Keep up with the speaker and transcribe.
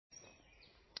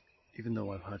even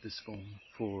though I've had this phone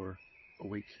for a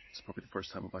week, it's probably the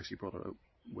first time I've actually brought it out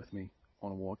with me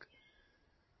on a walk.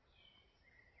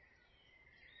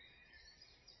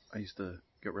 I used to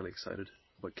get really excited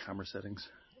about camera settings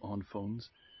on phones,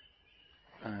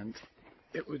 and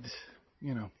it would,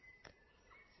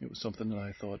 it was something that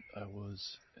I thought I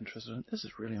was interested in. This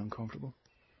is really uncomfortable.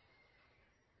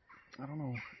 I don't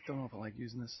know if I like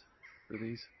using this for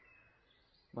these.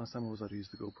 Last time I was out to use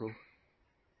the GoPro,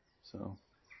 so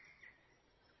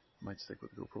I might stick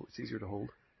with the GoPro. It's easier to hold,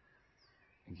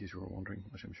 in case you were wondering,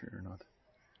 which I'm sure you're not.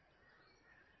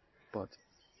 But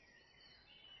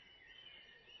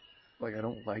I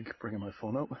don't like bringing my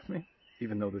phone out with me,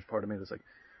 even though there's part of me that's like,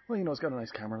 well, it's got a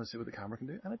nice camera, let's see what the camera can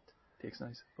do, and it takes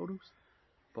nice photos.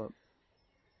 But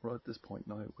we're at this point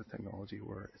now with technology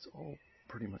where it's all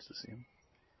pretty much the same.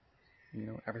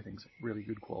 Everything's really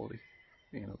good quality,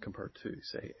 compared to,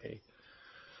 say, a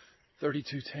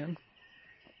 3210.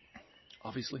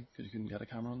 Obviously, because you couldn't get a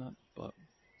camera on that, but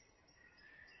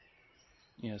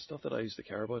yeah, stuff that I used to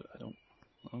care about, I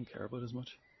don't care about as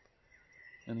much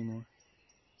anymore.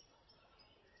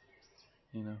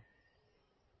 It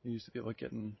used to be about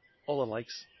getting all the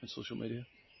likes on social media.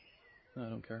 I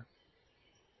don't care.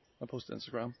 I post to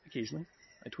Instagram occasionally.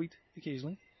 I tweet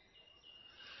occasionally.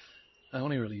 I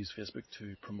only really use Facebook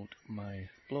to promote my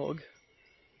blog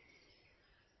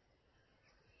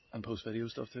and post video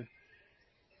stuff too,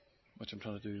 which I'm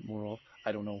trying to do more of.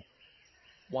 I don't know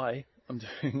why I'm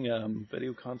doing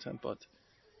video content, but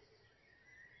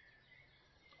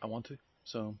I want to,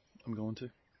 so I'm going to.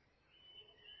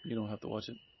 You don't have to watch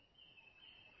it.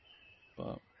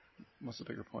 But what's the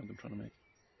bigger point I'm trying to make?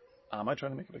 Am I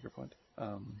trying to make a bigger point?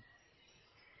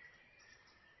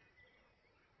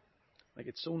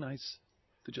 It's so nice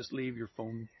to just leave your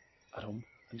phone at home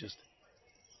and just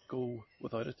go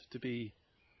without it, to be,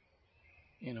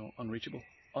 unreachable,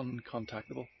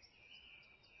 uncontactable.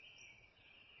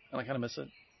 And I kind of miss it.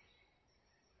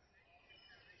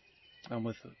 And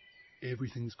with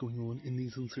everything that's going on in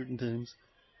these uncertain times,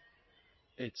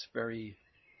 it's very,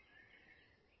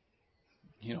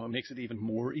 it makes it even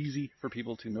more easy for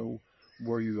people to know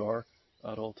where you are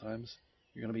at all times.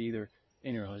 You're going to be either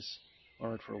in your house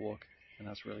or out for a walk, and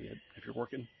that's really it. If you're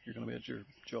working, you're going to be at your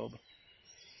job,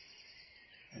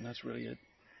 and that's really it.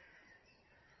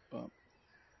 But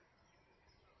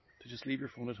to just leave your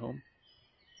phone at home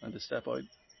and to step out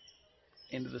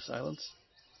into the silence,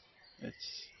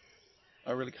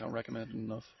 I really can't recommend it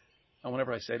enough. And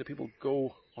whenever I say to people,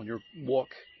 go on your walk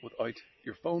without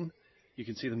your phone, you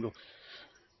can see them go,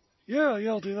 yeah,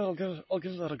 I'll do that, I'll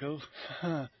give that a go.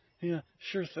 Yeah,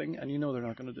 sure thing. And they're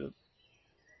not going to do it.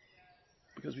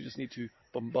 Because we just need to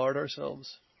bombard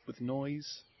ourselves with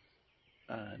noise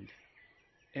and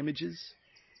images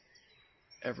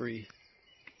every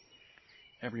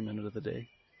minute of the day.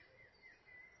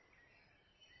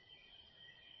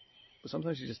 But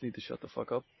sometimes you just need to shut the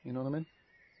fuck up, you know what I mean?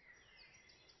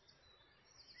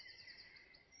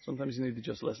 Sometimes you need to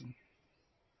just listen.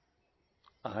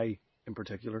 I, in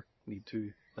particular, need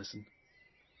to listen.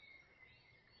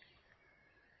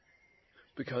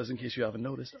 Because, in case you haven't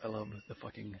noticed, I love the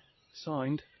fucking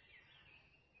sound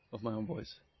of my own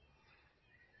voice.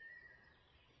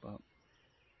 But,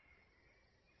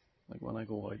 when I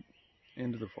go out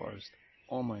into the forest,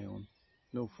 on my own,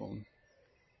 no phone,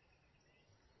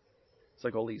 it's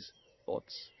like all these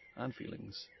thoughts and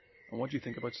feelings, and what you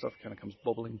think about stuff kind of comes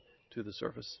bubbling to the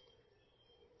surface.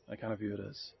 I kind of view it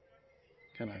as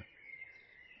kind of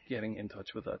getting in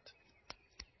touch with that,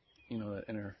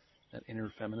 that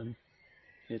inner feminine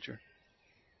nature.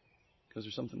 Because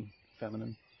there's something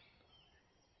feminine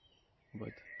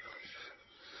about,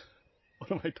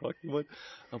 what am I talking about?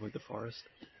 About the forest.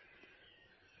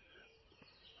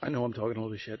 I know I'm talking all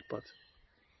this shit, but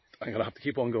I'm gonna have to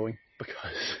keep on going because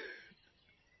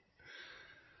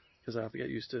I have to get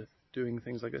used to doing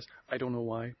things like this. I don't know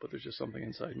why, but there's just something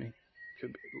inside me.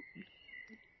 Could be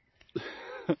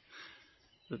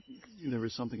there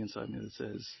is something inside me that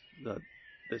says that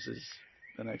this is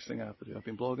the next thing I have to do. I've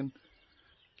been blogging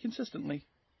consistently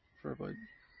for about,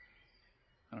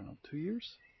 2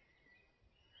 years,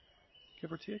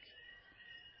 give or take.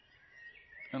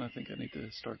 And I think I need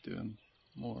to start doing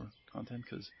more content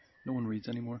because no one reads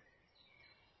anymore.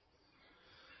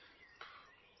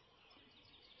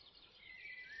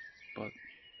 But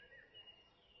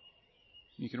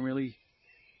you can really,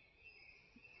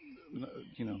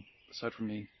 aside from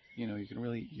me, you can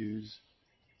really use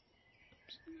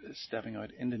stepping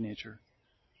out into nature,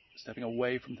 stepping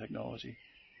away from technology.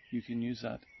 You can use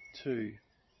that to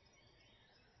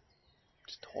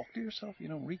just talk to yourself,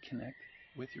 reconnect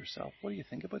with yourself. What do you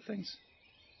think about things?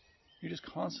 You're just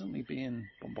constantly being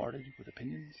bombarded with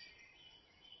opinions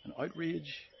and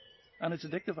outrage, and it's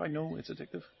addictive. I know it's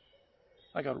addictive.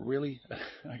 I got really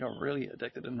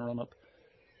addicted in the run up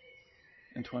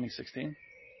in 2016.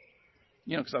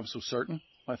 You know, because I was so certain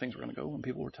how things were going to go, and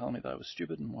people were telling me that I was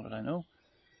stupid, and what did I know?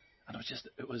 And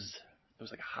it was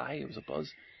like a high, it was a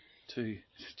buzz to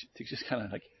just kind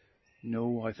of like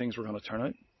know how things were going to turn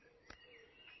out.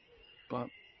 But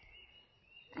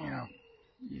you know,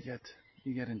 you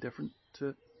get indifferent to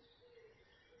it.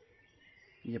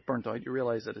 You get burnt out. You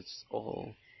realize that it's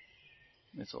all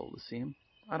the same.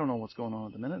 I don't know what's going on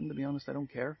at the minute, and to be honest, I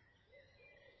don't care.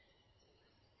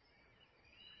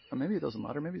 And maybe it doesn't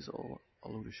matter. Maybe it's all a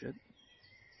load of shit.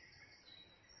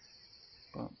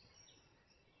 But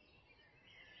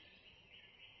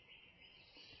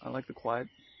I like the quiet.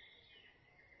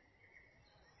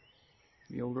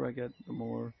 The older I get, the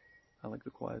more I like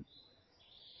the quiet.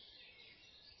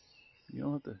 You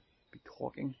don't have to be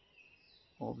talking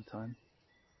all the time.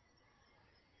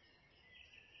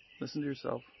 Listen to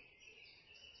yourself.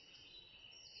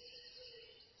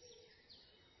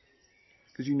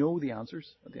 Because you know the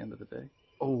answers at the end of the day.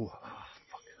 Fuck.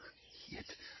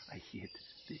 I hate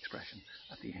the expression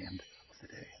at the end of the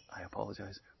day. I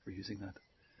apologize for using that.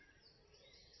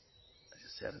 I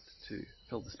just said it to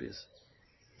fill the space.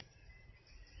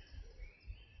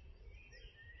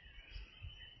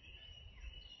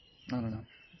 I don't know.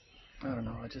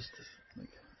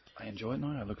 I enjoy it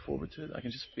now. I look forward to it. I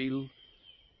can just feel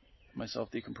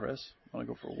myself decompress when I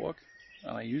go for a walk,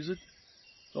 and I use it.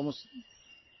 It's almost...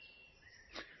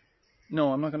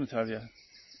 No, I'm not going to tell you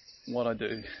what I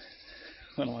do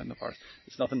when I'm out in the forest.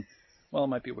 It's nothing... Well, it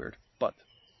might be weird, but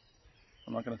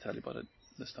I'm not going to tell you about it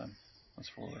this time. That's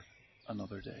for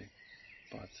another day.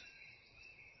 But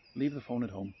leave the phone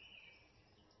at home.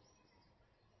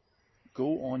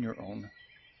 Go on your own.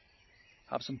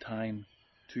 Have some time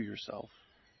to yourself.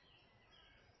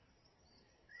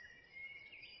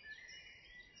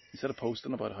 Instead of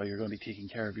posting about how you're going to be taking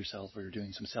care of yourself, or you're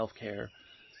doing some self-care,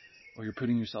 or you're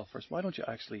putting yourself first, why don't you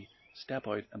actually step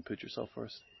out and put yourself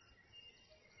first?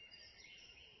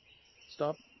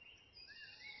 Stop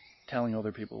telling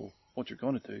other people what you're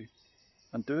going to do,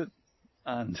 and do it.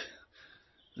 And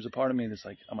there's a part of me that's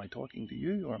like, am I talking to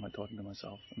you, or am I talking to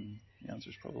myself? And the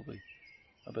answer is probably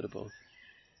a bit of both.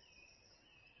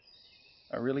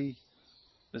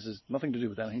 This is nothing to do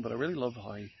with anything, but I really love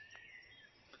how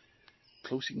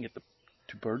close you can get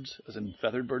to birds, as in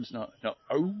feathered birds, not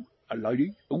a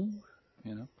lady, you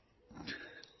know.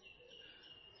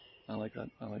 I like that.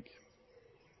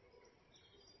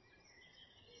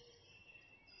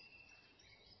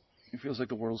 It feels like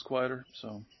the world's quieter,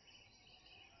 so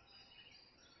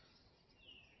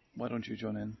why don't you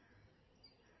join in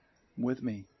with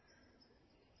me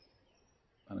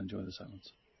and enjoy the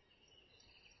silence?